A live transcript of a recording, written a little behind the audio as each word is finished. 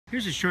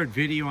Here's a short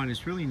video on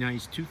this really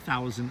nice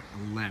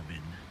 2011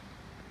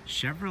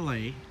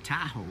 Chevrolet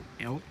Tahoe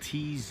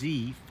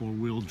LTZ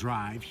four-wheel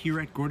drive here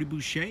at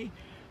Boucher,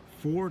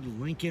 Ford,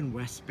 Lincoln,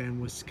 West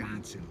Bend,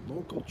 Wisconsin.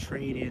 Local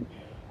trade-in,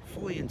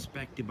 fully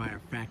inspected by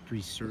our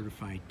factory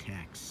certified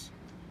techs.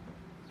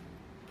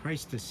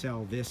 Price to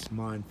sell this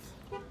month.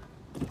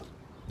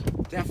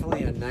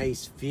 Definitely a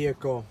nice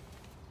vehicle.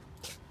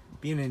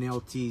 Being an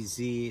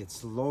LTZ,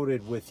 it's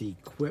loaded with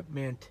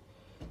equipment.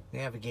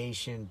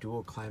 Navigation,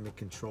 dual climate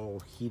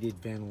control, heated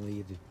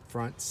ventilated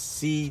front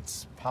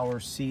seats,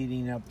 power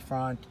seating up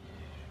front,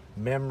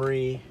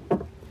 memory.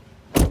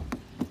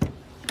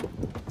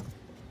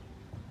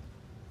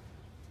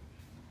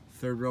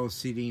 Third row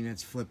seating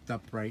that's flipped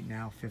up right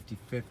now,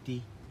 50-50.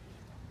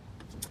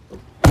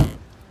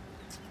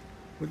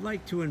 Would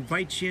like to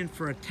invite you in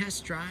for a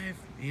test drive,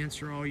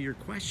 answer all your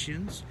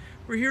questions.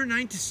 We're here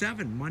 9 to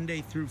 7,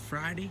 Monday through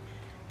Friday,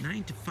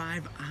 9 to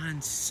 5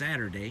 on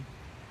Saturday.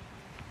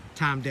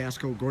 Tom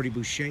Daskell,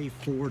 Boucher,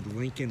 Ford,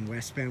 Lincoln,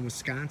 West Bend,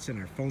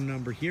 Wisconsin. Our phone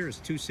number here is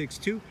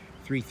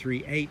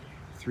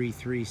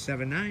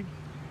 262-338-3379.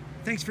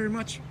 Thanks very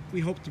much.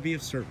 We hope to be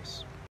of service.